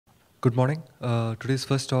Good morning. Today's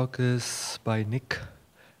first talk is by Nick,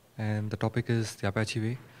 and the topic is the Apache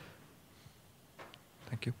Way.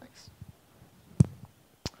 Thank you. Thanks.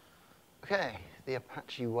 Okay, the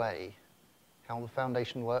Apache Way, how the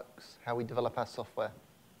foundation works, how we develop our software.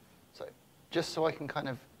 So, just so I can kind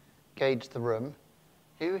of gauge the room,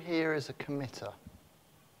 who here is a committer?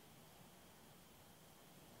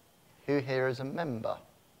 Who here is a member?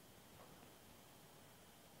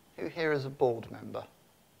 Who here is a board member?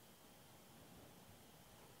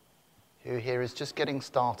 Who here is just getting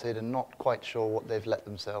started and not quite sure what they've let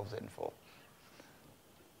themselves in for?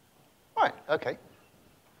 Right, okay.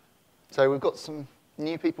 So we've got some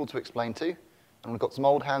new people to explain to, and we've got some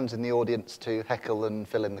old hands in the audience to heckle and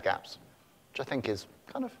fill in the gaps, which I think is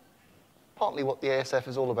kind of partly what the ASF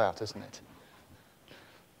is all about, isn't it?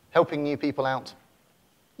 Helping new people out,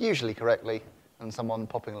 usually correctly, and someone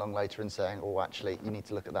popping along later and saying, oh, actually, you need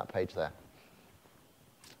to look at that page there.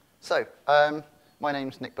 So, my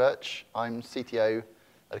name's Nick Burch. I'm CTO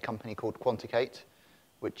at a company called Quanticate,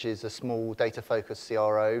 which is a small data-focused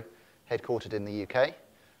CRO headquartered in the UK.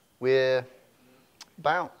 We're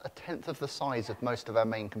about a tenth of the size of most of our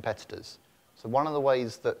main competitors. So one of the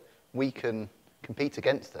ways that we can compete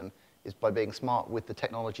against them is by being smart with the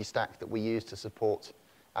technology stack that we use to support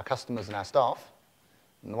our customers and our staff.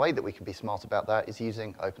 And the way that we can be smart about that is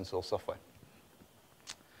using open source software.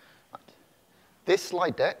 Right. This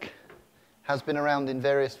slide deck has been around in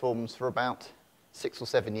various forms for about 6 or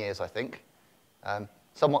 7 years, I think.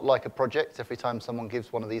 Somewhat like a project. Every time someone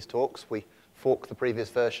gives one of these talks, we fork the previous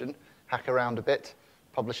version, hack around a bit,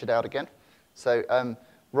 publish it out again. So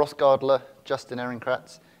Ross Gardler, Justin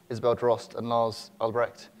Ehrenkratz, Isabel Drost, and Lars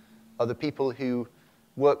Albrecht are the people who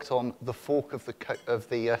worked on the fork of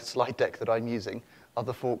the slide deck that I'm using.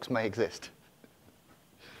 Other forks may exist.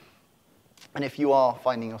 And if you are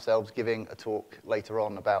finding yourselves giving a talk later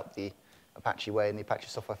on about the Apache Way and the Apache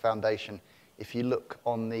Software Foundation, if you look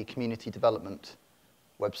on the community development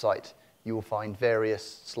website, you will find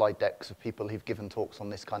various slide decks of people who've given talks on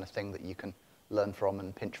this kind of thing that you can learn from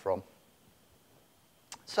and pinch from.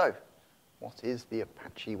 So, what is the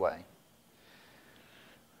Apache Way?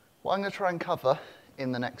 What I'm going to try and cover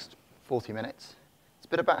in the next 40 minutes is a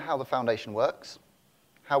bit about how the foundation works,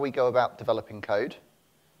 how we go about developing code,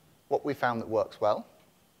 what we found that works well,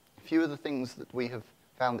 a few of the things that we have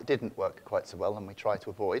found that didn't work quite so well and we try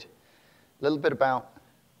to avoid, a little bit about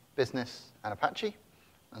business and Apache.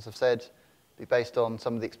 As I've said, be based on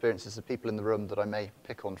some of the experiences of people in the room that I may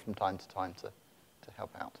pick on from time to time to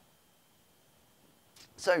help out.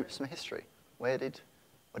 So, some history. Where did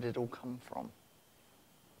it all come from?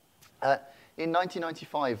 In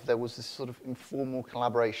 1995, there was this sort of informal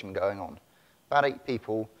collaboration going on. About 8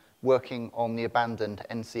 people working on the abandoned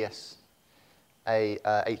NCS, a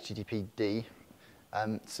HTTPD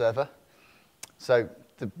server. So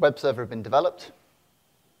the web server had been developed,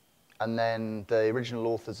 and then the original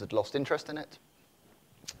authors had lost interest in it,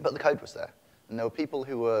 but the code was there. And there were people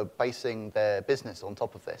who were basing their business on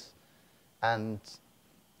top of this. And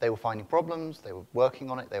they were finding problems, they were working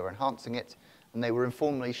on it, they were enhancing it, and they were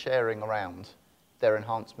informally sharing around their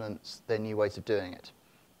enhancements, their new ways of doing it.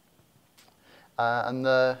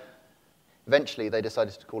 Eventually, they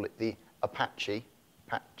decided to call it the Apache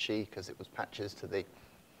because it was patches to the...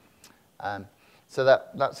 so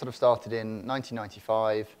that sort of started in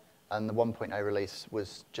 1995, and the 1.0 release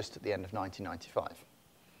was just at the end of 1995.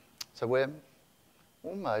 So we're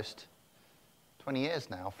almost 20 years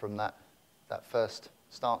now from that first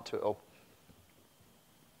start to it all.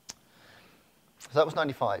 So that was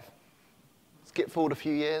 95. Skip forward a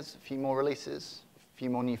few years, a few more releases, a few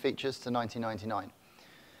more new features to 1999.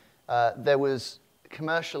 There was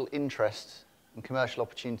commercial interest and commercial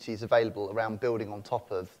opportunities available around building on top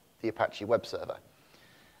of the Apache web server.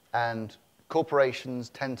 And corporations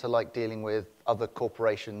tend to like dealing with other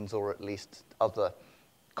corporations, or at least other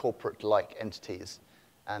corporate-like entities.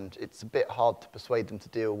 And it's a bit hard to persuade them to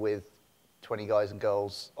deal with 20 guys and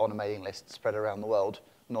girls on a mailing list spread around the world,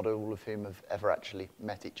 not all of whom have ever actually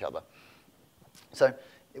met each other. So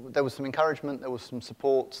there was some encouragement, there was some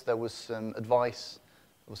support, there was some advice,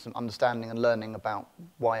 there was some understanding and learning about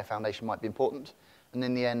why a foundation might be important. And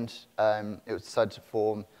in the end, it was decided to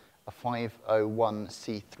form a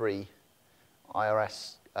 501c3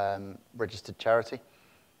 IRS registered charity.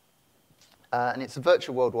 And it's a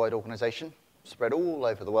virtual worldwide organization, spread all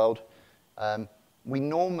over the world. We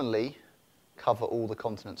normally cover all the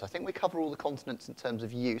continents. I think we cover all the continents in terms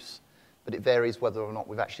of use, but it varies whether or not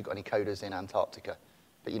we've actually got any coders in Antarctica.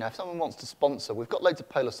 But if someone wants to sponsor, we've got loads of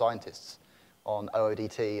polar scientists on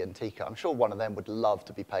OODT and TICA. I'm sure one of them would love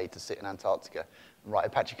to be paid to sit in Antarctica and write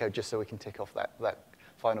Apache code just so we can tick off that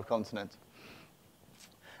final continent.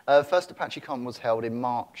 First ApacheCon was held in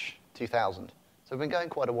March 2000. So we've been going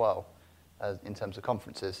quite a while in terms of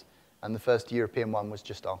conferences, and the first European one was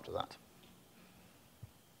just after that.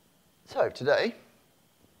 So today,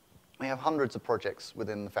 we have hundreds of projects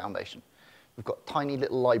within the foundation. We've got tiny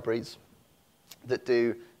little libraries that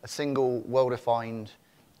do a single, well-defined,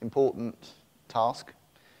 important task.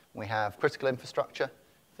 We have critical infrastructure,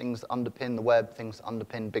 things that underpin the web, things that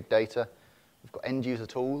underpin big data. We've got end-user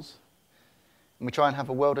tools. And we try and have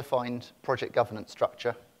a well-defined project governance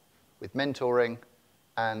structure with mentoring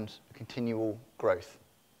and continual growth.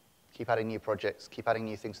 Keep adding new projects, keep adding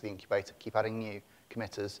new things to the incubator, keep adding new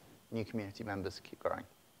committers, new community members, keep growing.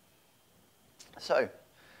 So,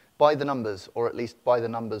 by the numbers, or at least by the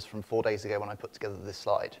numbers from 4 days ago when I put together this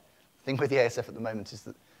slide. The thing with the ASF at the moment is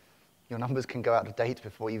that your numbers can go out of date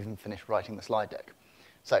before you even finish writing the slide deck.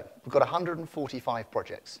 So, we've got 145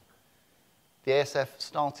 projects. The ASF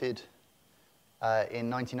started in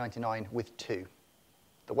 1999 with 2,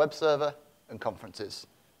 the web server and conferences.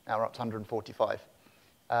 Now we're up to 145.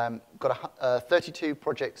 Got 32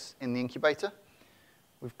 projects in the incubator.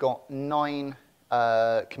 We've got 9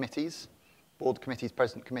 committees, board committees,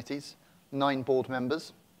 president committees, 9 board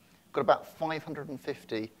members. We've got about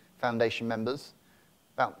 550 foundation members,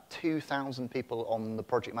 about 2,000 people on the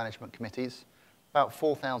project management committees, about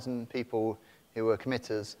 4,000 people who are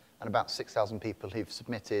committers, and about 6,000 people who've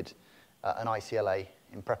submitted an ICLA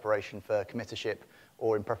in preparation for committership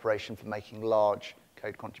or in preparation for making large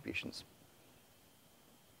code contributions.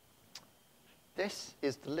 This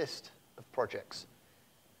is the list of projects.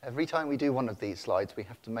 Every time we do one of these slides, we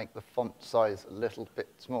have to make the font size a little bit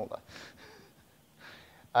smaller.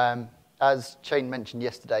 As Shane mentioned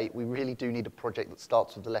yesterday, we really do need a project that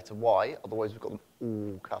starts with the letter Y, otherwise we've got them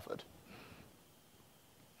all covered.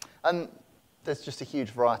 And there's just a huge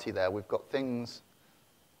variety there. We've got things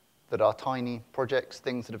that are tiny projects,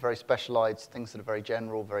 things that are very specialized, things that are very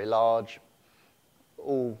general, very large,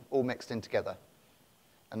 all mixed in together.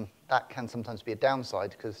 And that can sometimes be a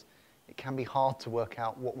downside because it can be hard to work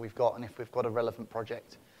out what we've got and if we've got a relevant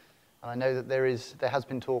project. And I know that there has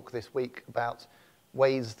been talk this week about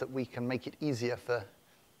ways that we can make it easier for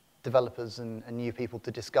developers and new people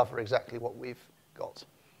to discover exactly what we've got.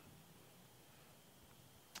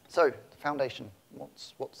 So, the foundation,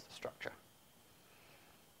 what's the structure?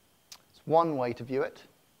 It's one way to view it.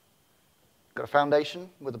 You've got a foundation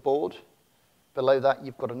with a board. Below that,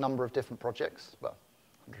 you've got a number of different projects, well,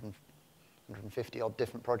 150 odd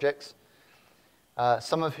different projects,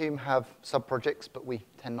 some of whom have sub-projects, but we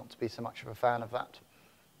tend not to be so much of a fan of that.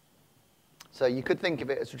 So you could think of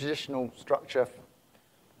it as a traditional structure,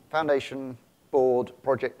 foundation, board,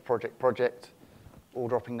 project, project, project, all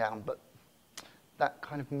dropping down, but that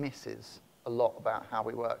kind of misses a lot about how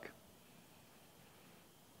we work.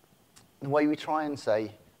 The way we try and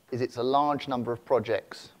say is it's a large number of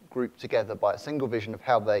projects grouped together by a single vision of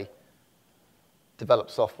how they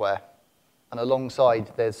develop software. And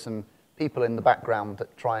alongside, there's some people in the background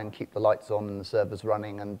that try and keep the lights on and the servers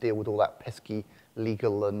running and deal with all that pesky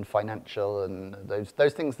legal and financial and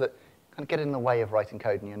those things that kind of get in the way of writing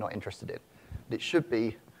code and you're not interested in. But it should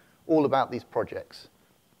be all about these projects,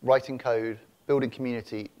 writing code, building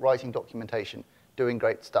community, writing documentation, doing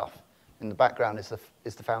great stuff. In the background is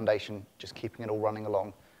the foundation, just keeping it all running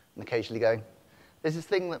along and occasionally going, there's this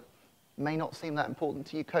thing that may not seem that important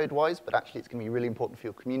to you code-wise, but actually it's going to be really important for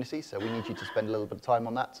your community, so we need you to spend a little bit of time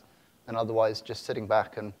on that. And otherwise, just sitting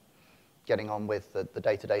back and getting on with the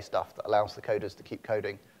day-to-day stuff that allows the coders to keep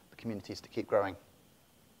coding, the communities to keep growing.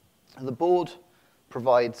 And the board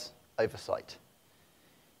provides oversight.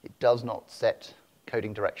 It does not set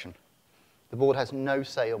coding direction. The board has no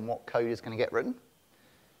say on what code is going to get written,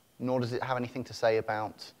 nor does it have anything to say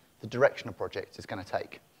about the direction a project is going to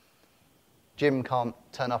take. Jim can't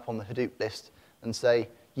turn up on the Hadoop list and say,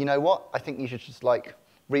 you know what, I think you should just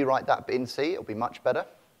rewrite that bit in C, it'll be much better.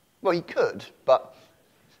 Well, he could, but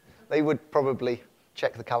they would probably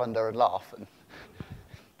check the calendar and laugh.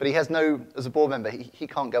 But he has no, as a board member, he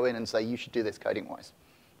can't go in and say, you should do this coding-wise.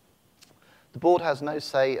 The board has no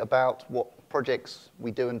say about what projects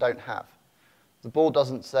we do and don't have. The board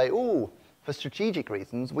doesn't say, oh, for strategic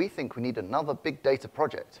reasons, we think we need another big data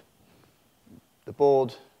project. The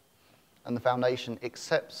board and the foundation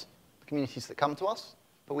accepts the communities that come to us,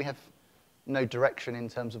 but we have no direction in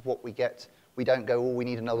terms of what we get. We don't go, oh, we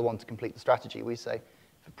need another one to complete the strategy. We say,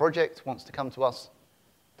 if a project wants to come to us,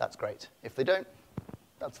 that's great. If they don't,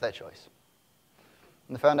 that's their choice.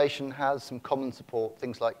 And the foundation has some common support,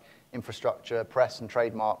 things like infrastructure, press, and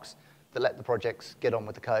trademarks that let the projects get on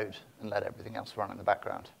with the code and let everything else run in the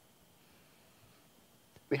background.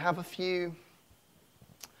 We have a few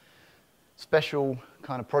special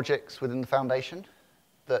kind of projects within the foundation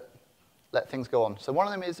that let things go on. So one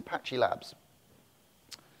of them is Apache Labs.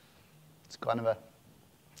 It's kind of a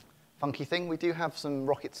funky thing. We do have some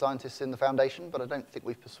rocket scientists in the foundation, but I don't think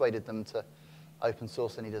we've persuaded them to open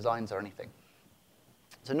source any designs or anything.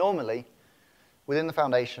 So normally, within the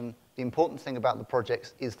foundation, the important thing about the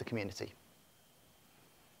projects is the community.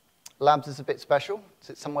 Labs is a bit special.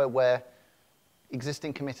 So it's somewhere where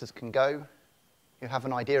existing committers can go who have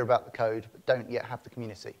an idea about the code but don't yet have the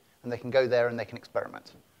community. And they can go there and they can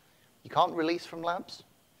experiment. You can't release from labs.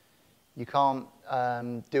 You can't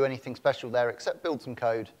do anything special there except build some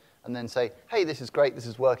code and then say, hey, this is great, this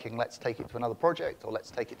is working, let's take it to another project, or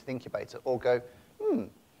let's take it to the incubator, or go,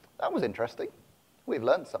 that was interesting. We've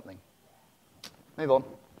learned something. Move on.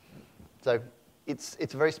 So it's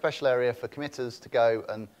a very special area for committers to go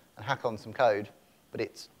and hack on some code, but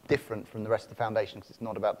it's different from the rest of the foundation because it's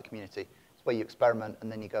not about the community. It's where you experiment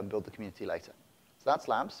and then you go and build the community later. So that's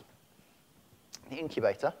labs. The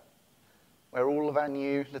incubator, where all of our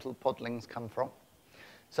new little podlings come from.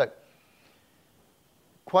 So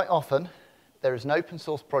quite often, there is an open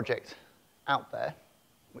source project out there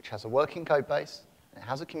which has a working code base, it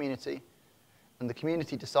has a community, and the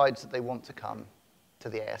community decides that they want to come to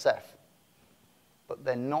the ASF. But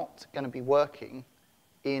they're not going to be working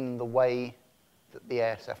in the way that the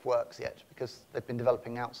ASF works yet, because they've been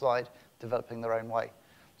developing outside, developing their own way.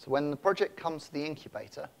 So when the project comes to the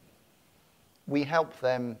incubator, we help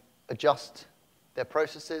them adjust their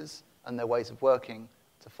processes and their ways of working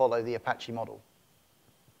to follow the Apache model.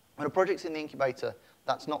 When a project's in the incubator,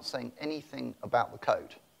 that's not saying anything about the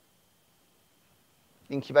code.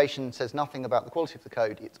 Incubation says nothing about the quality of the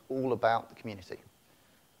code, it's all about the community.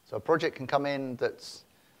 So a project can come in that's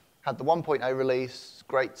had the 1.0 release,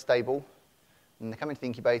 great, stable, and they come into the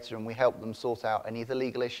incubator and we help them sort out any of the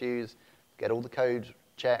legal issues, get all the code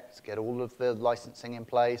checked, get all of the licensing in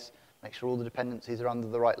place, make sure all the dependencies are under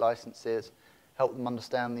the right licenses, help them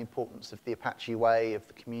understand the importance of the Apache Way, of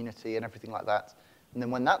the community, and everything like that. And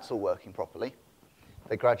then when that's all working properly,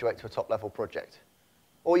 they graduate to a top-level project.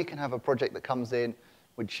 Or you can have a project that comes in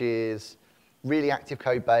which is really active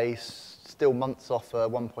code base, still months off a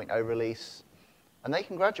 1.0 release, and they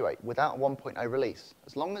can graduate without a 1.0 release.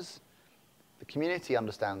 As long as the community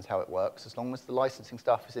understands how it works, as long as the licensing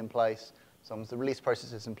stuff is in place, as long as the release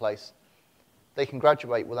process is in place, they can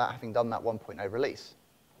graduate without having done that 1.0 release.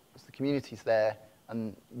 Because the community's there,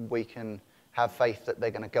 and we can have faith that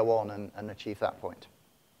they're going to go on and achieve that point.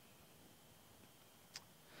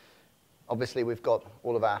 Obviously, we've got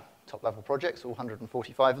all of our top-level projects, all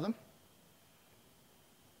 145 of them.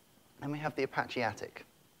 And we have the Apache Attic,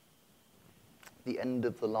 the end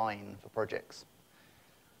of the line for projects.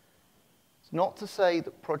 It's not to say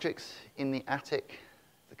that projects in the attic,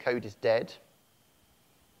 the code is dead.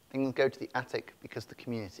 Things go to the attic because the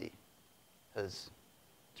community has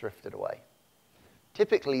drifted away.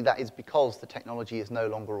 Typically, that is because the technology is no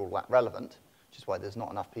longer all that relevant, which is why there's not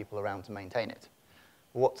enough people around to maintain it.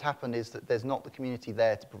 But what's happened is that there's not the community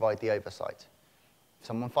there to provide the oversight. If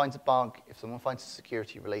someone finds a bug, if someone finds a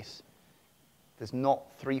security release, there's not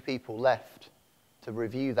 3 people left to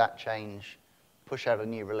review that change, push out a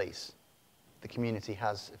new release. The community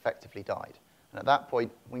has effectively died. And at that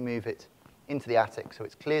point, we move it into the attic so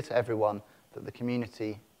it's clear to everyone that the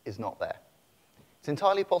community is not there. It's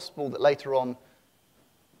entirely possible that later on,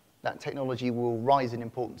 that technology will rise in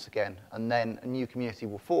importance again, and then a new community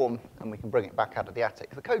will form, and we can bring it back out of the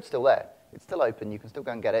attic. The code's still there. It's still open. You can still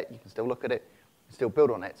go and get it. You can still look at it. You can still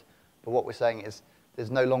build on it. But what we're saying is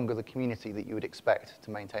there's no longer the community that you would expect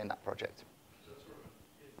to maintain that project. So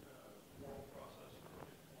it's sort of a moral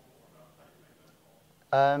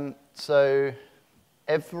process. So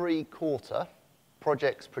every quarter,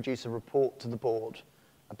 projects produce a report to the board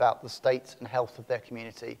about the state and health of their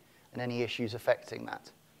community and any issues affecting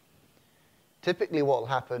that. Typically what will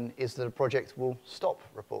happen is that a project will stop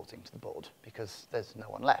reporting to the board because there's no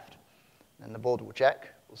one left. And the board will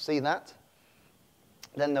check, will see that.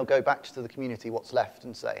 Then they'll go back to the community what's left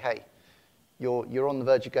and say, hey, you're on the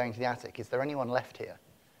verge of going to the attic. Is there anyone left here?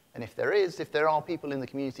 And if there are people in the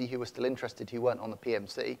community who are still interested who weren't on the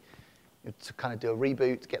PMC, to kind of do a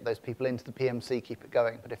reboot, get those people into the PMC, keep it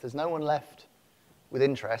going. But if there's no one left with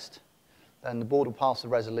interest, then the board will pass a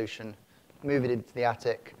resolution, move it into the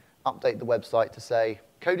attic, update the website to say,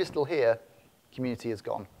 code is still here, community is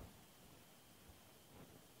gone.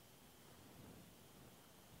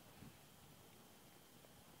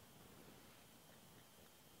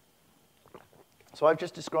 So I've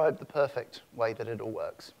just described the perfect way that it all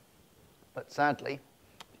works. But sadly,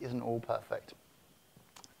 it isn't all perfect.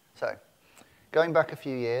 So going back a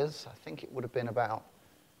few years, I think it would have been about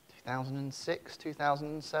 2006,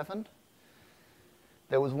 2007.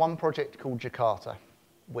 There was one project called Jakarta,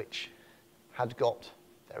 which had got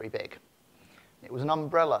very big. It was an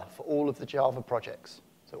umbrella for all of the Java projects.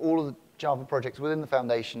 So all of the Java projects within the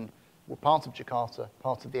foundation were part of Jakarta,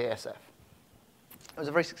 part of the ASF. It was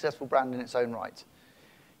a very successful brand in its own right.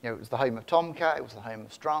 You know, it was the home of Tomcat, it was the home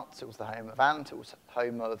of Struts, it was the home of Ant, it was the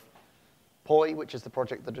home of Poi, which is the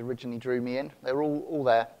project that originally drew me in. They were all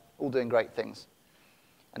there, all doing great things.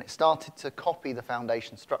 And it started to copy the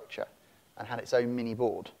foundation structure and had its own mini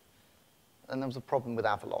board. And there was a problem with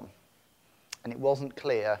Avalon. And it wasn't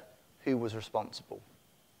clear who was responsible,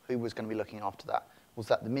 who was going to be looking after that. Was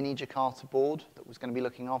that the mini Jakarta board that was going to be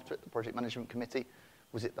looking after it, the project management committee?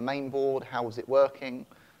 Was it the main board? How was it working?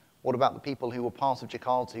 What about the people who were part of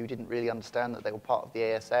Jakarta who didn't really understand that they were part of the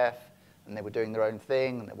ASF and they were doing their own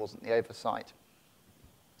thing and there wasn't the oversight?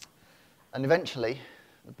 And eventually,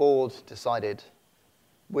 the board decided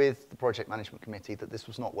with the project management committee that this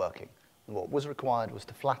was not working. And what was required was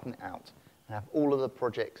to flatten it out and have all of the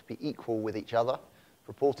projects be equal with each other,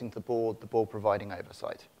 reporting to the board providing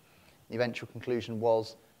oversight. The eventual conclusion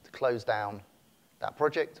was to close down that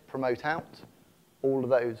project, promote out all of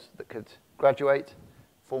those that could graduate,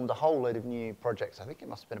 formed a whole load of new projects. I think it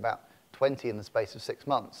must have been about 20 in the space of 6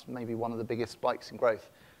 months. Maybe one of the biggest spikes in growth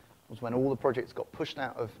was when all the projects got pushed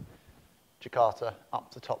out of Jakarta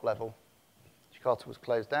up to top level. Jakarta was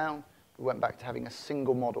closed down. We went back to having a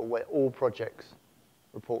single model where all projects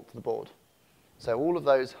report to the board. So all of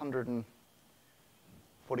those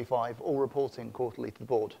 145 all reporting quarterly to the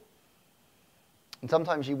board. And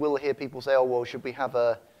sometimes you will hear people say, oh, well, should we have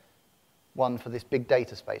one for this big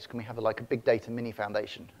data space? Can we have like a big data mini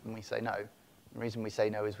foundation? And we say no. The reason we say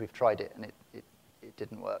no is we've tried it and it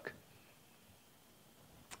didn't work.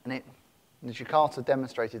 And the Jakarta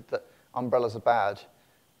demonstrated that umbrellas are bad,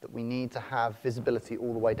 that we need to have visibility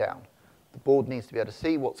all the way down. The board needs to be able to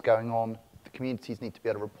see what's going on. The communities need to be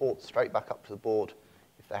able to report straight back up to the board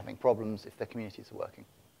if they're having problems, if their communities are working.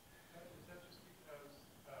 Is that just because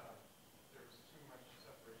there was too much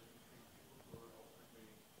separation between people who were ultimately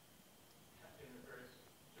in the various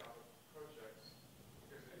Java projects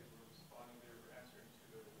because they were responding, they were answering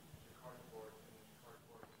to the Jakarta board, and the Jakarta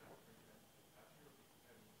board was now bringing them to Apache,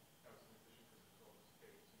 and that was inefficient because it was all this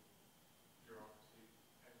space and bureaucracy,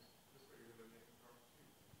 and this is what you're eliminating bureaucracy.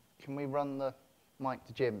 Can we run the mic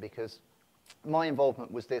to Jim? Because my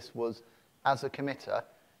involvement was as a committer,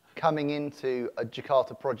 coming into a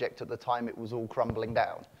Jakarta project at the time it was all crumbling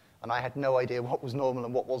down. And I had no idea what was normal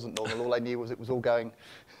and what wasn't normal. All I knew was it was all going.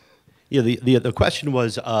 Yeah, the question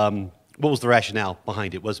was, what was the rationale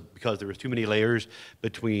behind it? Was it because there was too many layers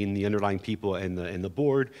between the underlying people and the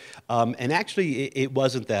board? And actually, it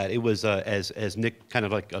wasn't that. It was, as Nick kind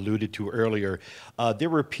of like alluded to earlier, there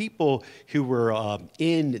were people who were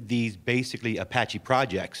in these basically Apache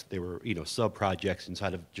projects. They were, sub-projects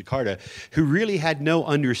inside of Jakarta, who really had no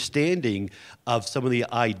understanding of some of the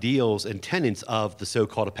ideals and tenets of the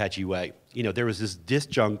so-called Apache Way. There was this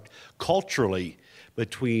disjunct culturally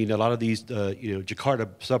between a lot of these, Jakarta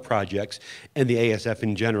sub-projects and the ASF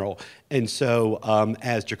in general. And so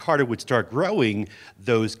as Jakarta would start growing,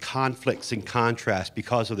 those conflicts and contrasts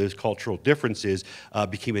because of those cultural differences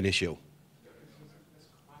became an issue.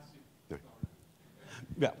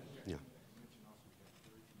 Yeah.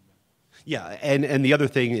 Yeah, and the other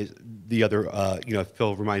thing is,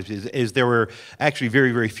 Phil reminds me, is there were actually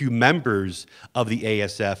very, very few members of the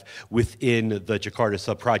ASF within the Jakarta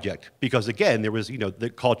sub-project. Because again, there was,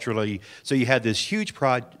 culturally, so you had this huge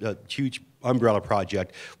umbrella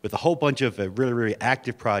project with a whole bunch of really, really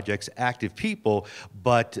active projects, active people,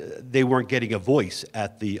 but they weren't getting a voice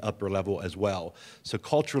at the upper level as well. So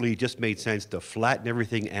culturally, it just made sense to flatten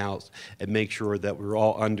everything out and make sure that we're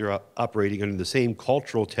all operating under the same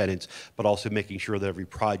cultural tenets, but also making sure that every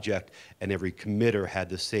project and every committer had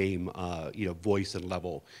the same, voice and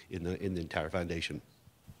level in the entire foundation.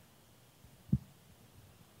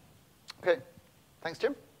 Okay, thanks,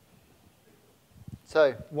 Jim.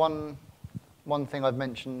 So one thing I've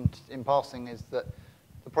mentioned in passing is that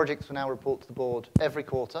the projects will now report to the board every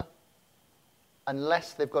quarter,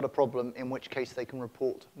 unless they've got a problem, in which case they can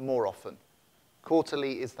report more often.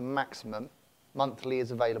 Quarterly is the maximum. Monthly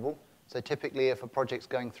is available. So typically if a project's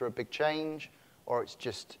going through a big change, or it's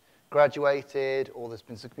just graduated, or there's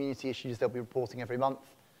been some community issues, they'll be reporting every month.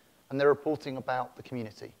 And they're reporting about the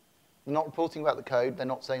community. They're not reporting about the code. They're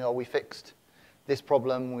not saying, oh, we fixed this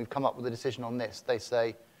problem, we've come up with a decision on this. They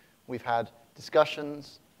say, we've had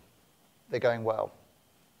discussions, they're going well.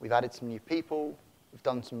 We've added some new people, we've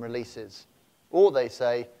done some releases. Or they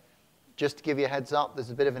say, just to give you a heads up, there's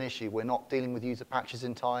a bit of an issue. We're not dealing with user patches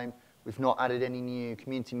in time, we've not added any new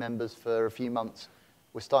community members for a few months,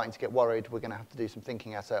 we're starting to get worried, we're going to have to do some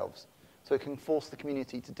thinking ourselves. So it can force the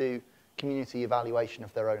community to do community evaluation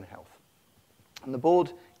of their own health. And the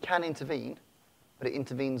board can intervene, but it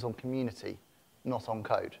intervenes on community, not on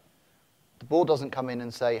code. The board doesn't come in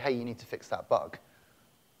and say, hey, you need to fix that bug.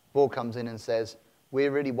 The board comes in and says,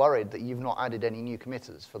 we're really worried that you've not added any new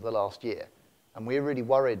committers for the last year. And we're really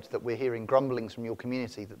worried that we're hearing grumblings from your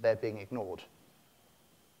community that they're being ignored.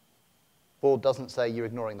 The board doesn't say you're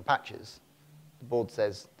ignoring the patches. The board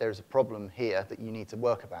says there's a problem here that you need to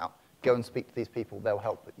work about. Go and speak to these people, they'll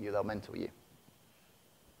help you, they'll mentor you.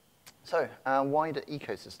 So, our wider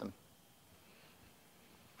ecosystem.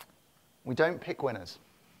 We don't pick winners,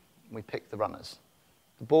 we pick the runners.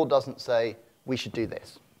 The board doesn't say, we should do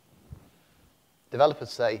this.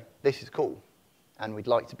 Developers say, this is cool, and we'd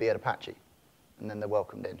like to be at Apache, and then they're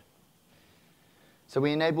welcomed in. So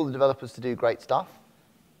we enable the developers to do great stuff,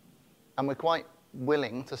 and we're quite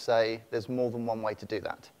willing to say there's more than one way to do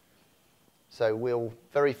that. So we'll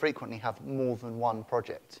very frequently have more than one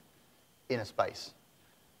project in a space.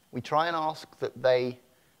 We try and ask that they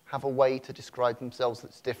have a way to describe themselves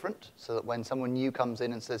that's different, so that when someone new comes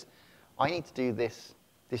in and says, I need to do this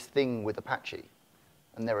thing with Apache,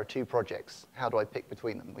 and there are two projects, how do I pick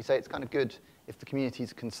between them? We say it's kind of good if the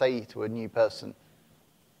communities can say to a new person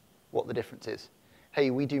what the difference is.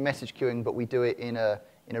 Hey, we do message queuing, but we do it in a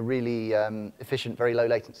really efficient, very low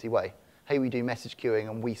latency way. Hey, we do message queuing,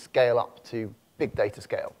 and we scale up to big data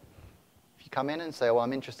scale. If you come in and say, well,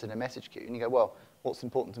 I'm interested in message queue, and you go, well, what's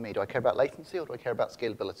important to me? Do I care about latency, or do I care about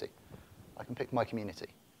scalability? I can pick my community.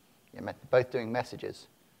 You're both doing messages,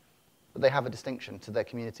 but they have a distinction to their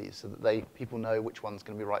communities so that people know which one's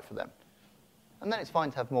going to be right for them. And then it's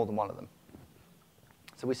fine to have more than one of them.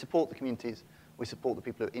 So we support the communities. We support the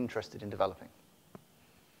people who are interested in developing.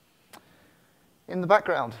 In the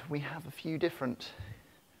background, we have a few different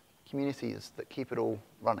communities that keep it all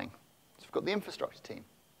running. So we've got the infrastructure team,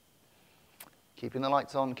 keeping the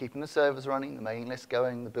lights on, keeping the servers running, the mailing list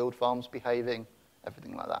going, the build farms behaving,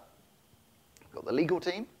 everything like that. We've got the legal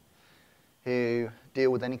team, who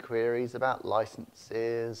deal with any queries about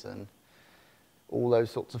licenses and all those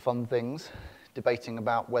sorts of fun things, debating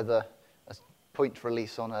about whether a point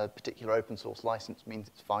release on a particular open source license means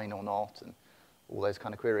it's fine or not, and all those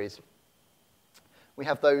kind of queries. We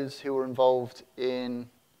have those who are involved in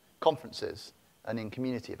conferences and in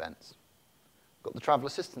community events. We've got the Travel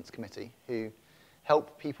Assistance Committee, who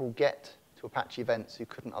help people get to Apache events who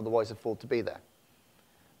couldn't otherwise afford to be there.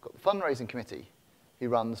 We've got the Fundraising Committee, who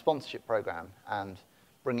run the sponsorship program and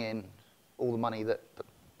bring in all the money that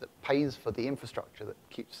pays for the infrastructure that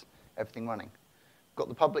keeps everything running. We've got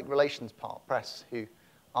the public relations part, press, who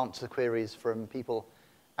answer queries from people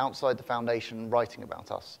outside the foundation writing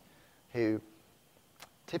about us, who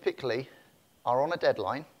typically are on a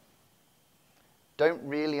deadline, don't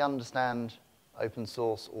really understand open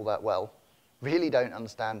source all that well, really don't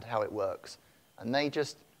understand how it works, and they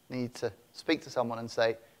just need to speak to someone and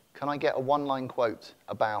say, can I get a one-line quote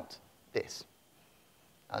about this?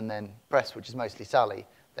 And then press, which is mostly Sally,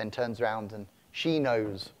 then turns around and she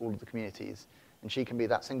knows all of the communities, and she can be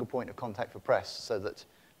that single point of contact for press so that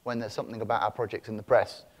when there's something about our project in the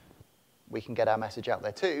press, we can get our message out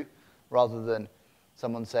there too, rather than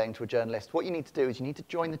someone saying to a journalist, what you need to do is you need to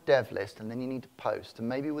join the dev list and then you need to post, and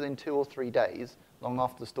maybe within 2 or 3 days, long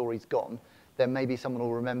after the story's gone, then maybe someone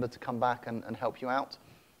will remember to come back and help you out.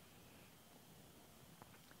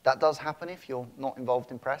 That does happen if you're not involved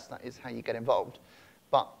in press. That is how you get involved.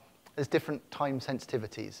 But there's different time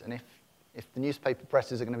sensitivities. And if the newspaper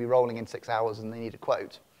presses are going to be rolling in 6 hours and they need a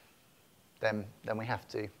quote, then we have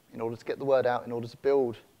to, in order to get the word out, in order to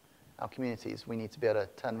build our communities, we need to be able to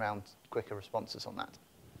turn around quicker responses on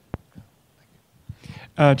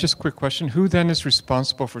that. Just a quick question. Who then is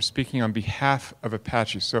responsible for speaking on behalf of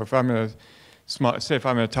Apache? So if I'm say if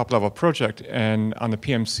I'm in a top-level project and on the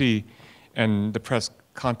PMC and the press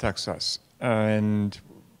contacts us, and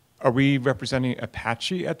are we representing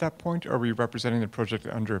Apache at that point, or are we representing the project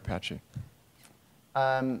under Apache?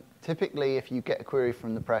 Typically, if you get a query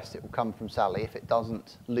from the press, it will come from Sally. If it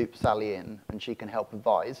doesn't, loop Sally in, and she can help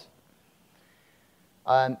advise.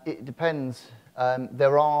 It depends.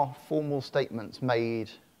 There are formal statements made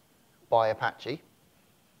by Apache.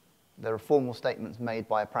 There are formal statements made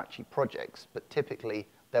by Apache projects, but typically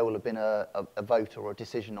there will have been a vote or a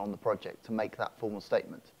decision on the project to make that formal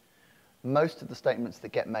statement. Most of the statements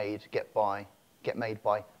that get made by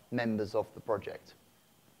members of the project.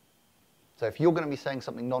 So if you're going to be saying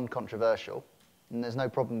something non-controversial, then there's no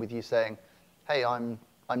problem with you saying, hey, I'm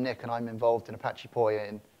Nick and I'm involved in Apache Poi,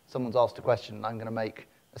 and someone's asked a question and I'm going to make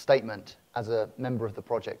a statement as a member of the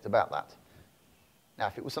project about that. Now,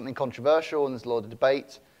 if it was something controversial and there's a lot of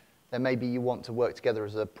debate, then maybe you want to work together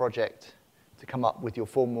as a project to come up with your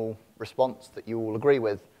formal response that you all agree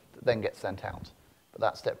with that then gets sent out. But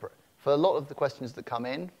that's separate. For a lot of the questions that come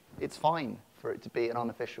in, it's fine for it to be an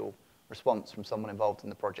unofficial response from someone involved in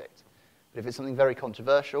the project. But if it's something very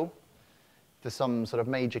controversial, if there's some sort of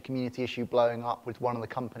major community issue blowing up with one of the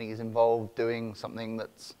companies involved doing something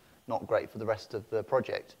that's not great for the rest of the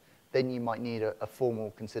project, then you might need a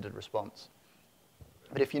formal considered response.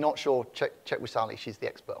 But if you're not sure, check with Sally, she's the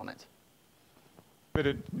expert on it.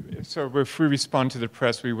 But so if we respond to the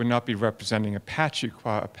press, we would not be representing Apache.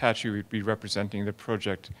 Apache would be representing the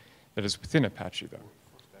project that is within Apache, though.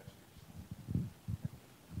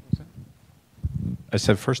 I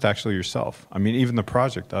said first, actually, yourself. I mean, even the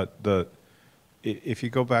project. If you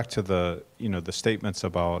go back to the the statements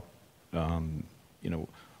about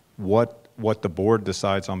what the board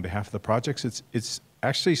decides on behalf of the projects, it's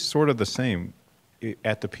actually sort of the same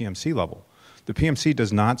at the PMC level. The PMC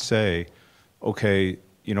does not say, okay,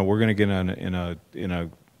 we're going to get in a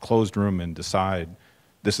closed room and decide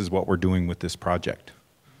this is what we're doing with this project.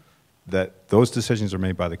 That those decisions are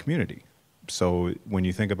made by the community. So when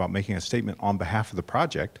you think about making a statement on behalf of the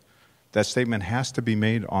project, that statement has to be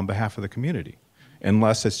made on behalf of the community,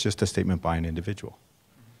 unless it's just a statement by an individual.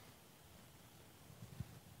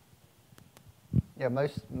 Yeah,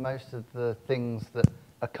 most of the things that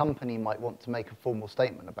a company might want to make a formal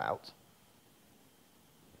statement about,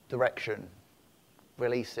 direction,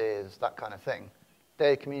 releases, that kind of thing,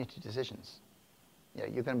 they're community decisions.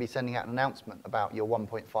 You're going to be sending out an announcement about your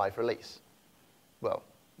 1.5 release. Well,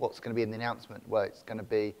 what's going to be in the announcement? Well, it's going to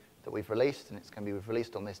be that we've released, and it's going to be we've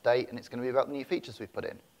released on this date, and it's going to be about the new features we've put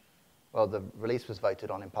in. Well, the release was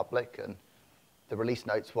voted on in public, and the release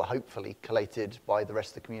notes were hopefully collated by the rest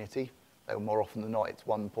of the community. They were more often than not, it's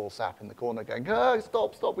one poor sap in the corner going, oh,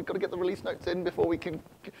 stop, we've got to get the release notes in before we can.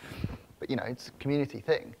 But, it's a community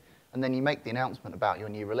thing. And then you make the announcement about your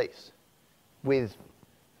new release with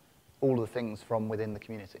all the things from within the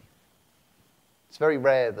community. It's very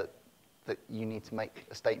rare that you need to make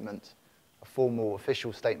a statement, a formal,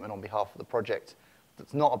 official statement on behalf of the project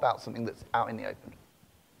that's not about something that's out in the open.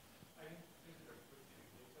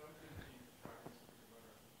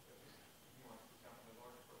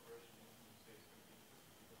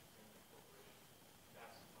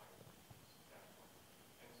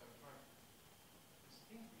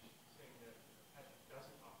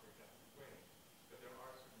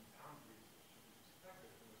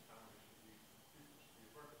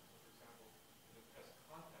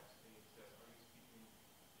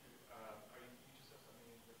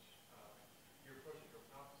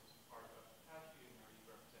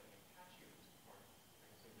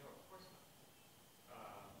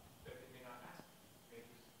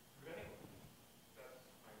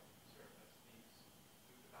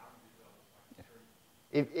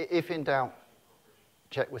 If in doubt,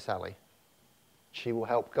 check with Sally. She will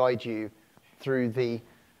help guide you through the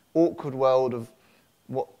awkward world of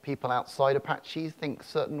what people outside Apache think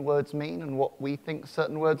certain words mean and what we think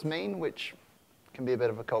certain words mean, which can be a bit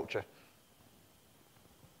of a culture.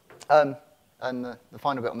 And the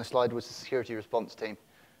final bit on this slide was the security response team.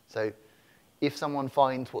 So if someone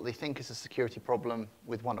finds what they think is a security problem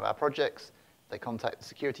with one of our projects, they contact the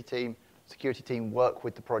security team. Security team work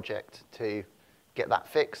with the project to get that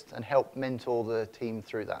fixed and help mentor the team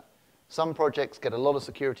through that. Some projects get a lot of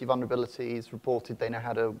security vulnerabilities reported. They know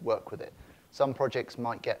how to work with it. Some projects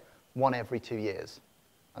might get one every 2 years.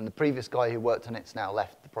 And the previous guy who worked on it's now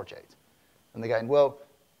left the project. And they're going, well,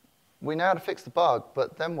 we know how to fix the bug,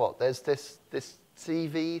 but then what? There's this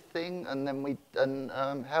CV thing, and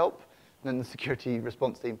then help. And then the security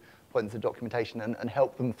response team points to the documentation and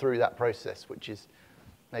help them through that process, which is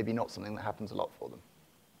maybe not something that happens a lot for them.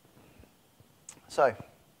 So,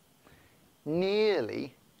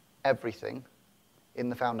 nearly everything in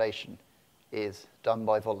the foundation is done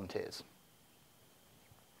by volunteers.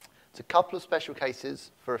 It's a couple of special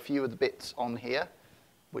cases for a few of the bits on here,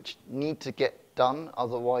 which need to get done,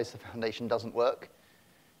 otherwise the foundation doesn't work.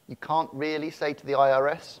 You can't really say to the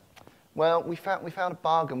IRS, well, we found a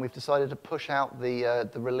bug and we've decided to push out the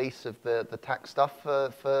release of the tax stuff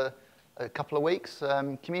for a couple of weeks.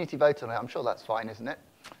 Community vote on it, I'm sure that's fine, isn't it?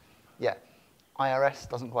 Yeah. IRS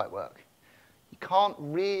doesn't quite work. You can't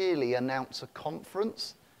really announce a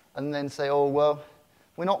conference and then say, oh, well,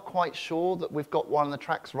 we're not quite sure that we've got one of the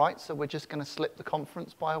tracks right, so we're just going to slip the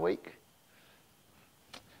conference by a week.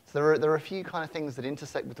 So there are a few kind of things that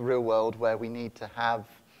intersect with the real world where we need to have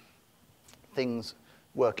things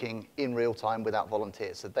working in real time without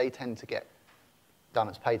volunteers. So they tend to get done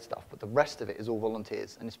as paid stuff, but the rest of it is all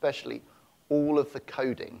volunteers, and especially all of the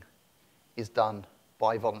coding is done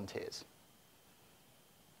by volunteers.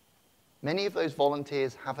 Many of those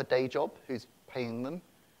volunteers have a day job who's paying them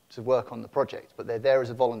to work on the project, but they're there as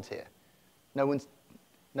a volunteer. No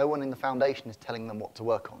one in the foundation is telling them what to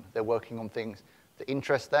work on. They're working on things that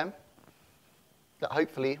interest them, that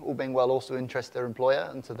hopefully, all being well, also interest their employer,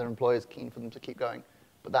 and so their employer is keen for them to keep going.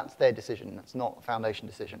 But that's their decision. That's not a foundation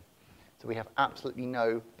decision. So we have absolutely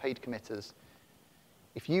no paid committers.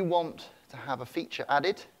 If you want to have a feature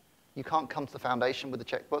added, you can't come to the foundation with a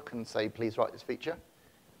checkbook and say, please write this feature.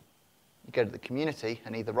 You go to the community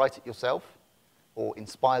and either write it yourself, or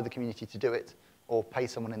inspire the community to do it, or pay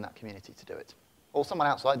someone in that community to do it. Or someone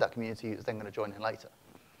outside that community who's then going to join in later.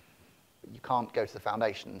 But you can't go to the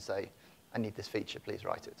foundation and say, I need this feature, please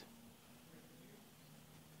write it.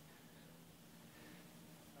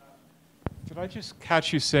 Did I just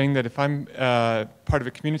catch you saying that if I'm part of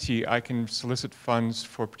a community, I can solicit funds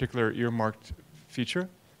for a particular earmarked feature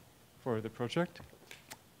for the project?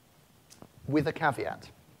 With a caveat.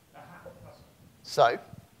 So,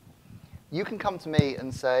 you can come to me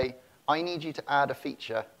and say, I need you to add a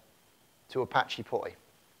feature to Apache Way.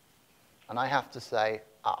 And I have to say,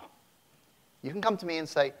 You can come to me and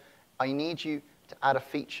say, I need you to add a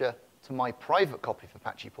feature to my private copy of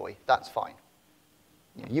Apache Way. That's fine.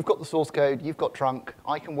 You've got the source code, you've got trunk,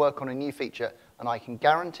 I can work on a new feature, and I can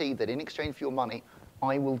guarantee that in exchange for your money,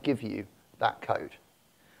 I will give you that code.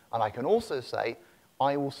 And I can also say,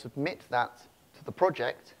 I will submit that to the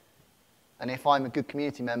project, and if I'm a good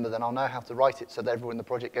community member, then I'll know how to write it so that everyone in the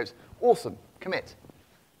project goes, awesome, commit.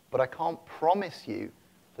 But I can't promise you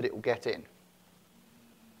that it will get in.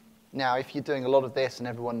 Now, if you're doing a lot of this and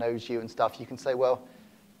everyone knows you and stuff, you can say, well,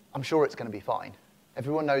 I'm sure it's going to be fine.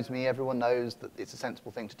 Everyone knows me, everyone knows that it's a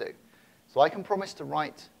sensible thing to do. So I can promise to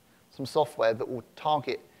write some software that will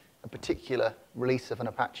target a particular release of an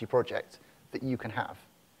Apache project that you can have.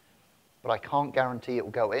 But I can't guarantee it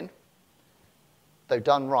will go in. Though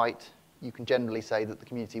done right, you can generally say that the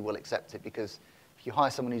community will accept it, because if you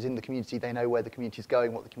hire someone who's in the community, they know where the community is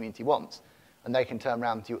going, what the community wants, and they can turn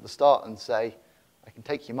around to you at the start and say, I can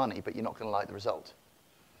take your money, but you're not going to like the result.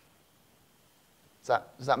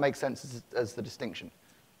 Does that make sense as the distinction?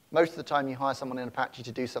 Most of the time you hire someone in Apache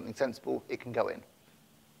to do something sensible, it can go in.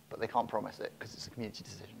 But they can't promise it because it's a community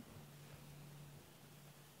decision.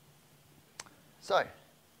 So,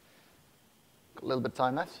 got a little bit of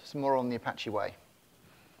time left. Some more on the Apache Way.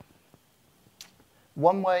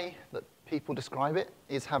 One way that people describe it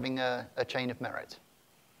is having a chain of merit.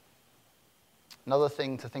 Another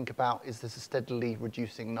thing to think about is there's a steadily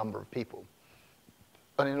reducing number of people.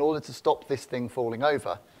 And in order to stop this thing falling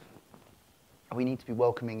over, we need to be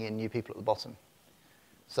welcoming in new people at the bottom.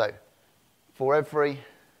 So, for every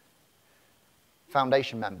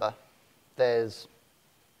foundation member, there's,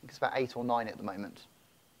 I think it's about 8 or 9 at the moment,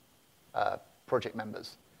 project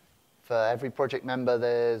members. For every project member,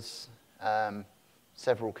 there's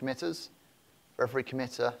several committers. For every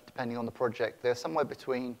committer, depending on the project, there's somewhere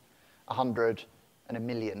between 100 and 1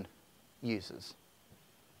 million users.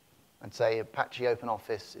 And say Apache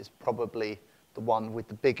OpenOffice is probably the one with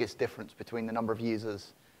the biggest difference between the number of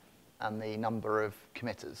users and the number of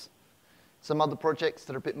committers. Some other projects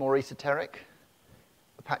that are a bit more esoteric,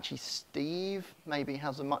 Apache Steve maybe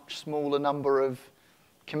has a much smaller number of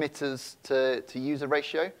committers to user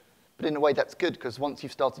ratio, but in a way that's good, because once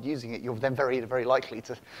you've started using it, you're then very, very likely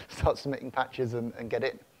to start submitting patches and get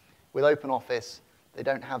in. With OpenOffice, they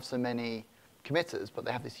don't have so many committers, but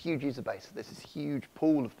they have this huge user base. There's this huge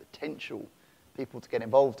pool of potential people to get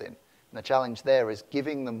involved in. And the challenge there is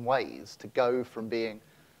giving them ways to go from being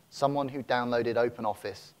someone who downloaded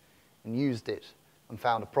OpenOffice and used it and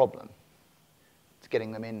found a problem to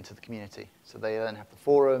getting them into the community. So they then have the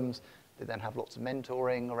forums, they then have lots of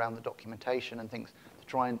mentoring around the documentation and things to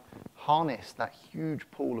try and harness that huge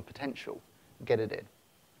pool of potential and get it in.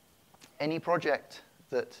 Any project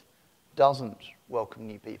that doesn't welcome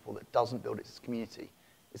new people, that doesn't build its community,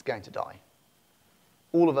 is going to die.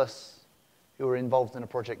 All of us who are involved in a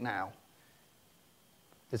project now,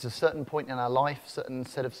 there's a certain point in our life, certain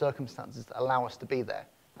set of circumstances that allow us to be there,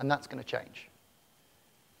 and that's going to change.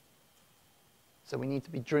 So we need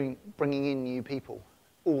to be bringing in new people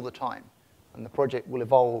all the time, and the project will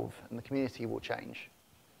evolve and the community will change.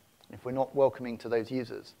 And if we're not welcoming to those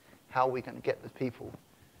users, how are we going to get the people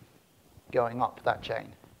going up that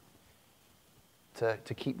chain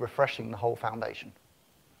to keep refreshing the whole foundation?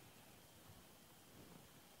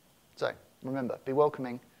 So remember, be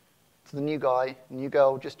welcoming to the new guy, new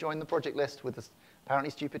girl, just join the project list with this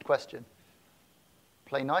apparently stupid question.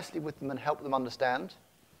 Play nicely with them and help them understand.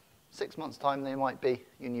 6 months' time, they might be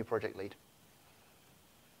your new project lead.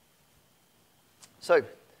 So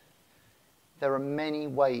there are many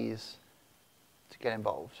ways to get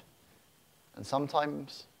involved. And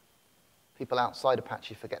sometimes people outside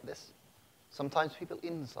Apache forget this. Sometimes people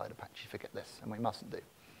inside Apache forget this, and we mustn't do.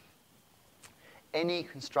 Any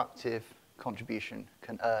constructive contribution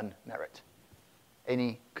can earn merit.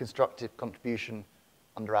 Any constructive contribution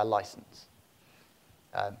under our license.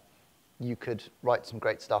 You could write some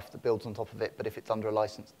great stuff that builds on top of it, but if it's under a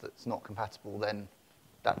license that's not compatible, then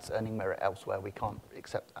that's earning merit elsewhere. We can't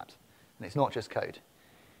accept that. And it's not just code.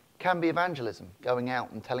 It can be evangelism, going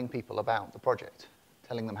out and telling people about the project,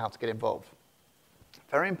 telling them how to get involved.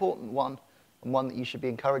 Very important one, and one that you should be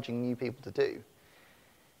encouraging new people to do,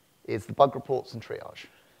 is the bug reports and triage.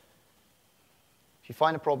 If you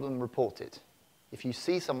find a problem, report it. If you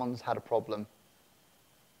see someone's had a problem,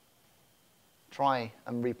 try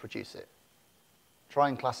and reproduce it. Try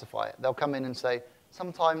and classify it. They'll come in and say,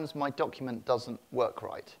 sometimes my document doesn't work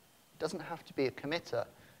right. It doesn't have to be a committer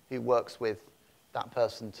who works with that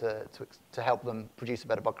person to help them produce a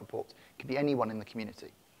better bug report. It can be anyone in the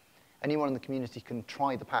community. Anyone in the community can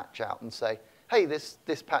try the patch out and say, hey, this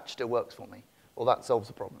patch still works for me, or that solves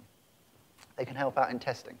the problem. They can help out in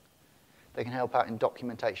testing. They can help out in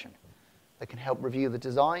documentation. They can help review the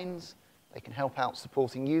designs. They can help out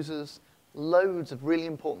supporting users. Loads of really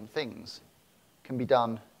important things can be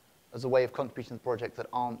done as a way of contributing to the project that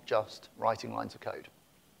aren't just writing lines of code.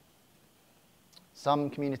 Some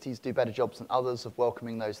communities do better jobs than others of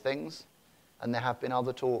welcoming those things, and there have been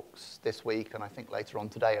other talks this week, and I think later on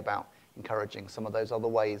today, about encouraging some of those other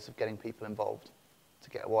ways of getting people involved to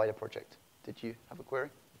get a wider project. Did you have a query?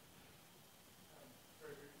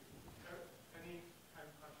 Any kind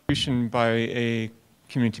of contribution by a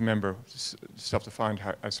community member, self-defined,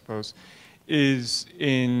 I suppose, has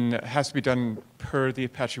to be done per the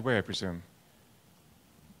Apache Way, I presume.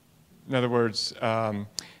 In other words,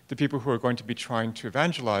 the people who are going to be trying to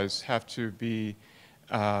evangelize have to be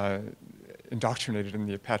indoctrinated in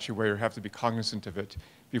the Apache Way or have to be cognizant of it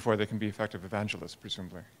before they can be effective evangelists,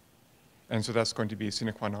 presumably. And so that's going to be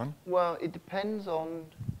sine qua non? Well, it depends on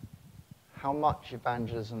how much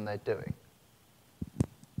evangelism they're doing.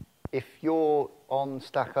 If you're on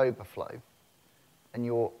Stack Overflow and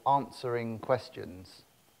you're answering questions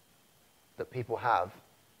that people have,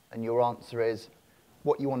 and your answer is,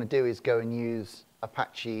 what you want to do is go and use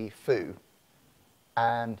Apache Foo,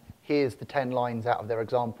 and here's the 10 lines out of their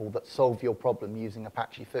example that solve your problem using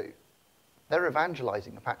Apache Foo. They're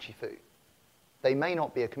evangelizing Apache Foo. They may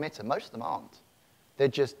not be a committer. Most of them aren't. They're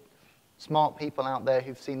just smart people out there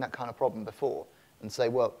who've seen that kind of problem before and say,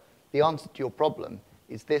 well, the answer to your problem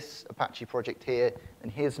is this Apache project here,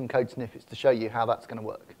 and here's some code snippets to show you how that's going to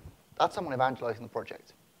work. That's someone evangelizing the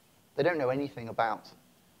project. They don't know anything about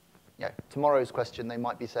tomorrow's question. They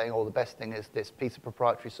might be saying, oh, the best thing is this piece of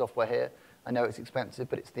proprietary software here. I know it's expensive,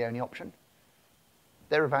 but it's the only option.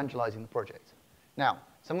 They're evangelizing the project. Now,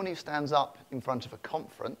 someone who stands up in front of a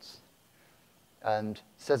conference and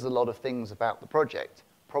says a lot of things about the project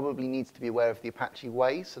probably needs to be aware of the Apache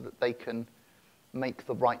Way so that they can make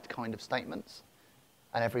the right kind of statements.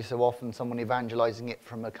 And every so often, someone evangelizing it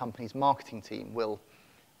from a company's marketing team will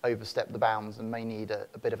overstep the bounds and may need a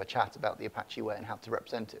bit of a chat about the Apache Way and how to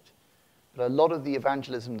represent it. But a lot of the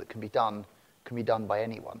evangelism that can be done by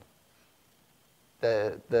anyone.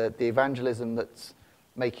 The evangelism that's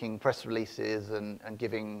making press releases and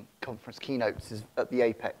giving conference keynotes is at the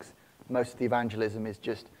apex. Most of the evangelism is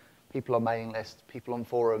just people on mailing lists, people on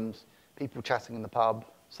forums, people chatting in the pub,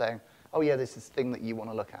 saying, oh yeah, this is the thing that you want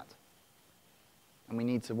to look at. And we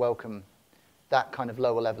need to welcome that kind of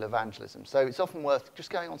lower level evangelism. So it's often worth just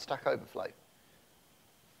going on Stack Overflow.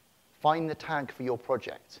 Find the tag for your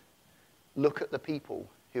project. Look at the people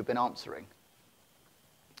who've been answering.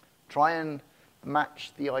 Try and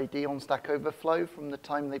match the ID on Stack Overflow from the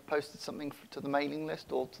time they posted something to the mailing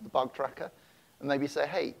list or to the bug tracker, and maybe say,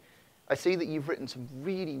 hey, I see that you've written some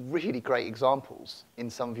really, really great examples in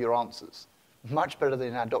some of your answers, much better than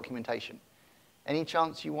in our documentation. Any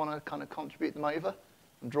chance you want to kind of contribute them over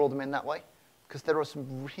and draw them in that way? Because there are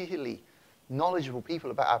some really knowledgeable people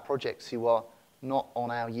about our projects who are not on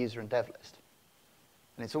our user and dev list.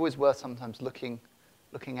 And it's always worth sometimes looking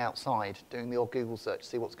outside, doing the old Google search,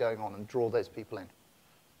 see what's going on, and draw those people in.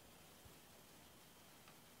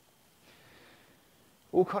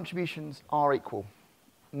 All contributions are equal.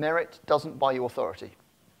 Merit doesn't buy you authority.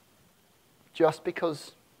 Just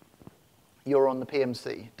because you're on the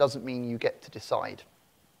PMC doesn't mean you get to decide.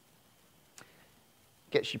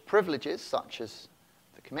 It gets you privileges such as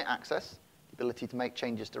the commit access, the ability to make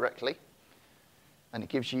changes directly, and it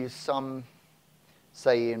gives you some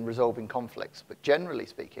say in resolving conflicts, but generally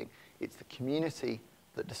speaking, it's the community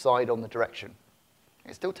that decide on the direction.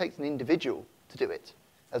 It still takes an individual to do it.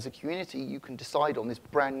 As a community, you can decide on this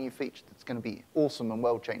brand new feature that's going to be awesome and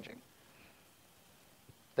world-changing.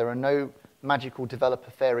 There are no magical developer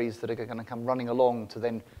fairies that are going to come running along to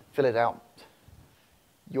then fill it out.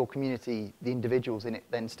 Your community, the individuals in it,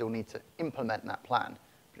 then still need to implement that plan.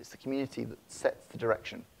 But it's the community that sets the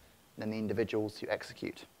direction, and then the individuals who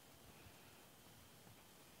execute.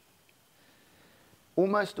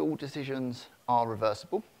 Almost all decisions are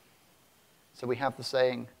reversible. So we have the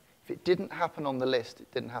saying, if it didn't happen on the list, it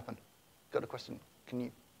didn't happen. Got a question? Can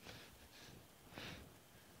you?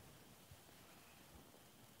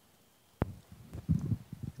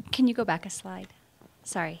 Can you go back a slide?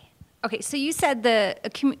 Sorry. Okay, so you said the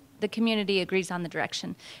community agrees on the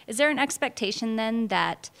direction. Is there an expectation then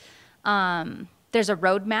that there's a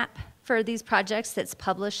roadmap for these projects that's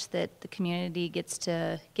published that the community gets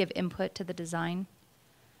to give input to the design?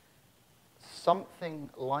 Something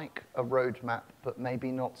like a roadmap, but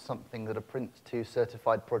maybe not something that a Prince2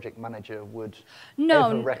 certified project manager would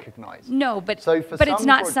ever recognize. No, but, so but it's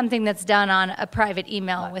not something that's done on a private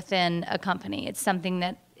email within a company. It's something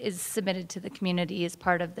that is submitted to the community as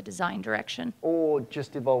part of the design direction. Or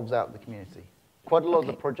just evolves out of the community. Quite a lot of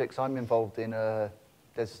the projects I'm involved in,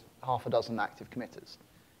 there's half a dozen active committers.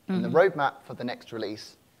 And the roadmap for the next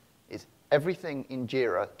release is everything in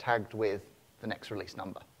Jira tagged with the next release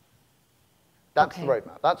number. That's the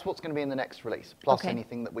roadmap. That's what's going to be in the next release, plus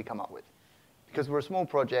anything that we come up with. Because we're a small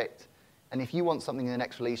project, and if you want something in the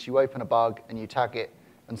next release, you open a bug and you tag it,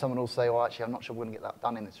 and someone will say, well, actually, I'm not sure we're going to get that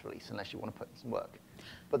done in this release unless you want to put in some work.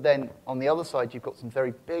 But then on the other side, you've got some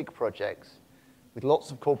very big projects with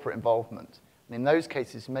lots of corporate involvement. And in those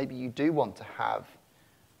cases, maybe you do want to have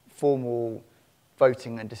formal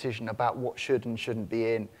voting and decision about what should and shouldn't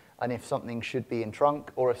be in, and if something should be in trunk,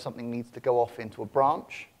 or if something needs to go off into a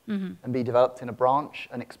branch and be developed in a branch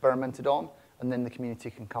and experimented on, and then the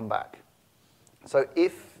community can come back. So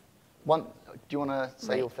if one, do you want to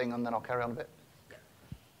say your thing, and then I'll carry on a bit?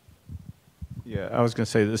 Yeah, I was going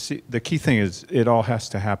to say the key thing is it all has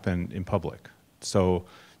to happen in public. So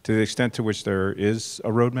to the extent to which there is a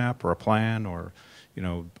roadmap or a plan or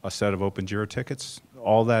a set of open Jira tickets,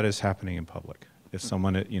 all that is happening in public. If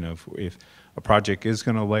someone, if a project is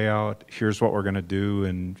going to lay out, here's what we're going to do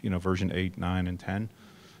in version 8, 9, and 10,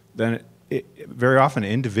 then very often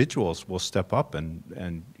individuals will step up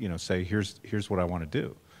and say, here's what I want to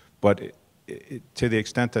do. But to the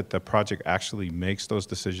extent that the project actually makes those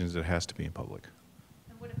decisions, it has to be in public.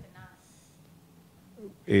 And what if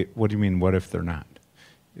they're not? What do you mean, what if they're not?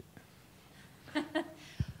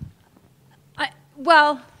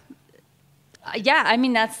 Yeah, I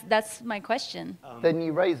mean, that's my question. Then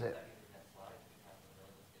you raise it.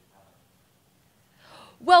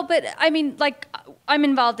 Well, but I mean, like, I'm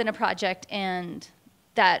involved in a project, and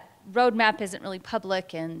that roadmap isn't really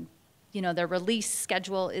public, and their release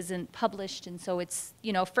schedule isn't published, and so it's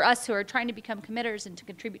for us who are trying to become committers and to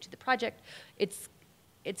contribute to the project,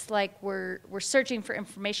 it's like we're searching for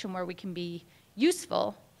information where we can be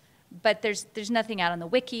useful, but there's nothing out on the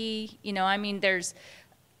wiki. I mean, there's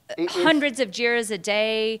hundreds of Jiras a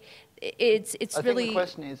day. It's I really. think the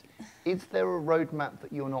question is there a roadmap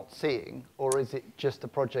that you're not seeing, or is it just a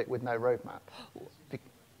project with no roadmap?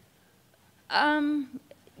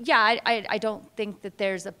 Yeah, I don't think that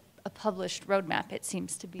there's a published roadmap. It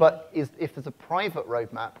seems to be. But if there's a private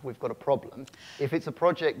roadmap, we've got a problem. If it's a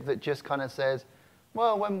project that just kind of says,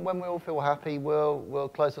 well, when we all feel happy, we'll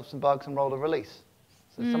close off some bugs and roll a release.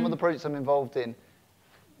 So some of the projects I'm involved in,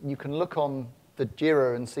 you can look on the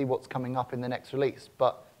Jira and see what's coming up in the next release,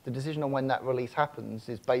 but the decision on when that release happens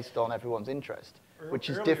is based on everyone's interest, which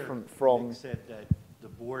is different from. Nick said that the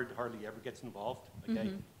board hardly ever gets involved.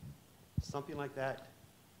 Okay, something like that.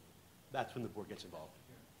 That's when the board gets involved.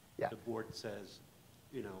 Yeah. The board says,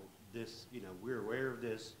 this, we're aware of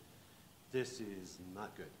this. This is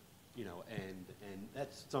not good, and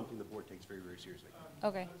that's something the board takes very, very seriously.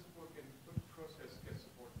 Okay. How does the board what process gets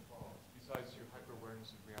the board involved besides your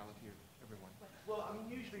hyper-awareness of reality of everyone? Well, I mean,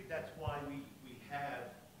 usually that's why we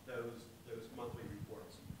have those monthly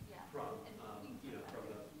reports from from the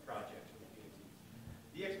projects, from the PMCs.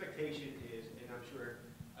 The expectation is, and I'm sure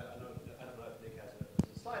I don't know if Nick has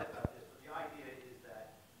a slide about this, but the idea is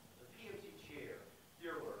that the PMC chair,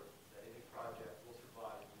 they're worried that any project will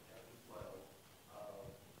survive the ebb and flow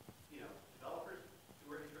of developers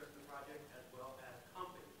who are interested in the project as well as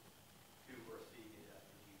companies who are seeking it as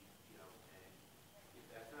strategic, and if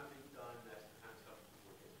that's not being done, that's the kind of stuff that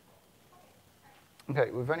we're getting involved.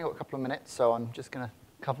 Okay, we've only got a couple of minutes, so I'm just going to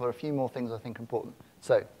cover a few more things I think are important.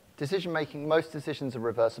 So Decision-making, most decisions are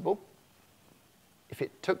reversible. If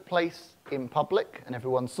it took place in public and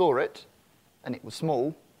everyone saw it, and it was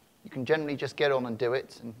small, you can generally just get on and do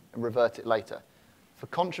it and revert it later. For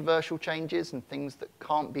controversial changes and things that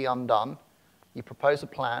can't be undone, you propose a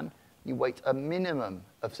plan, you wait a minimum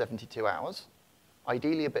of 72 hours,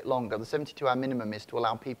 ideally a bit longer. The 72-hour minimum is to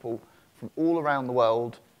allow people from all around the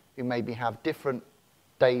world who maybe have different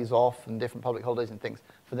days off and different public holidays and things,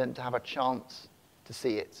 for them to have a chance to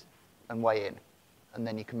see it and weigh in, and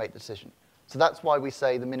then you can make the decision. So that's why we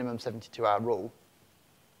say the minimum 72-hour rule.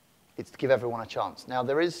 It's to give everyone a chance. Now,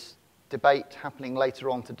 there is debate happening later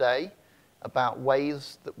on today about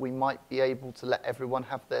ways that we might be able to let everyone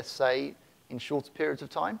have their say in shorter periods of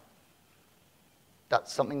time.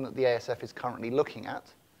 That's something that the ASF is currently looking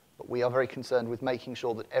at, but we are very concerned with making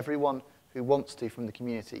sure that everyone who wants to from the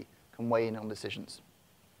community can weigh in on decisions.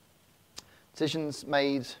 Decisions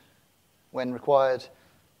made when required,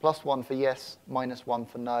 +1 for yes, -1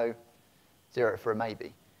 for no, 0 for a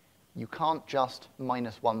maybe. You can't just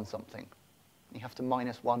 -1 something. You have to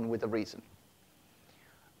 -1 with a reason.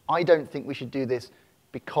 I don't think we should do this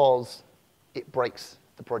because it breaks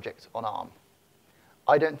the project on ARM.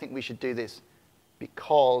 I don't think we should do this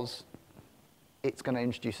because it's going to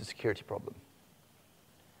introduce a security problem.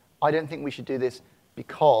 I don't think we should do this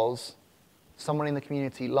because someone in the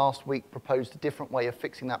community last week proposed a different way of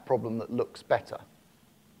fixing that problem that looks better.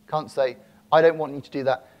 Can't say, I don't want you to do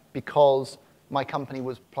that because my company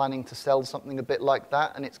was planning to sell something a bit like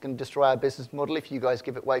that and it's going to destroy our business model if you guys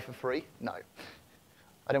give it away for free. No.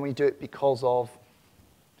 I don't want you to do it because of...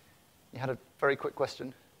 You had a very quick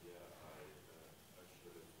question. Yeah, I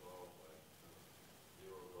should as well, like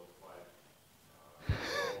 0.5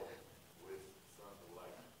 with something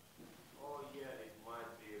like, oh yeah, it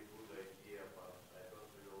might be a good idea, but I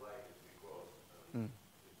don't really like it because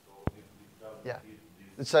it's all, it doesn't Yeah. fit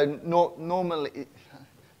this. So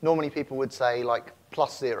normally people would say like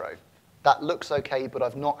 +0. That looks okay, but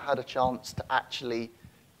I've not had a chance to actually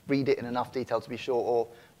read it in enough detail to be sure, or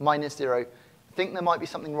 -0. I think there might be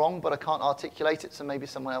something wrong, but I can't articulate it, so maybe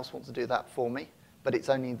someone else wants to do that for me. But it's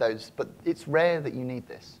only those. But it's rare that you need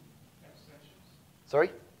this. Abstentions.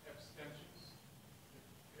 Sorry? Abstentions.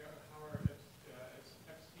 How are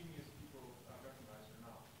abstemious people recognized or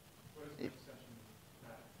not? What is an abstention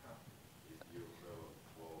count?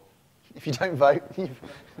 If you don't vote,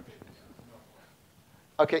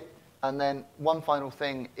 Okay, and then one final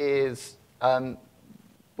thing is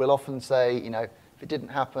we'll often say, you know, if it didn't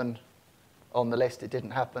happen on the list, it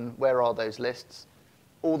didn't happen. Where are those lists?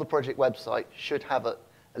 All the project websites should have a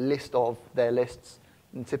list of their lists.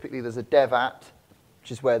 And typically there's a dev at,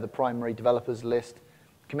 which is where the primary developers list,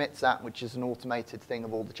 commits at, which is an automated thing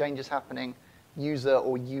of all the changes happening, user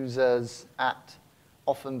or users at,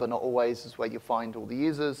 often but not always, is where you'll find all the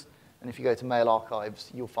users. And if you go to mail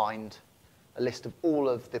archives, you'll find a list of all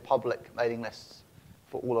of the public mailing lists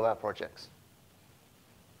for all of our projects.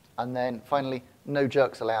 And then finally, no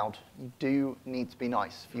jerks allowed. You do need to be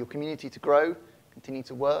nice. For your community to grow, continue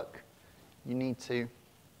to work, you need to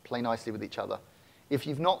play nicely with each other. If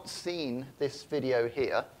you've not seen this video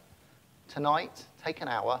here, tonight, take an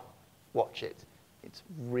hour, watch it. It's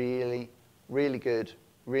really, really good,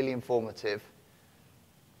 really informative.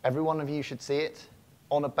 Every one of you should see it.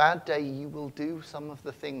 On a bad day, you will do some of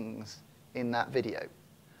the things in that video.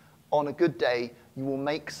 On a good day, you will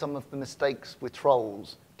make some of the mistakes with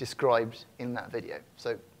trolls described in that video.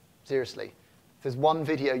 So seriously, if there's one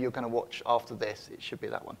video you're going to watch after this, it should be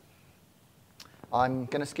that one. I'm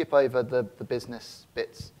going to skip over the business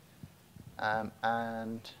bits. No.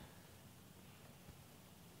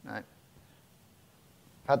 I've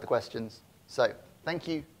had the questions. So thank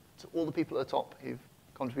you to all the people at the top who've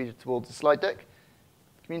contributed towards the slide deck.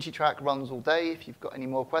 The community track runs all day. If you've got any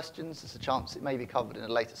more questions, there's a chance it may be covered in a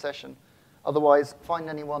later session. Otherwise, find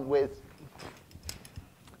anyone with,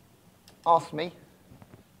 ask me,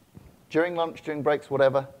 during lunch, during breaks,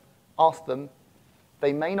 whatever, ask them.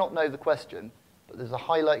 They may not know the question, but there's a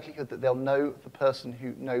high likelihood that they'll know the person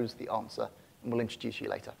who knows the answer, and we'll introduce you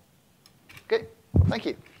later. Okay, thank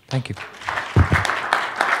you. Thank you.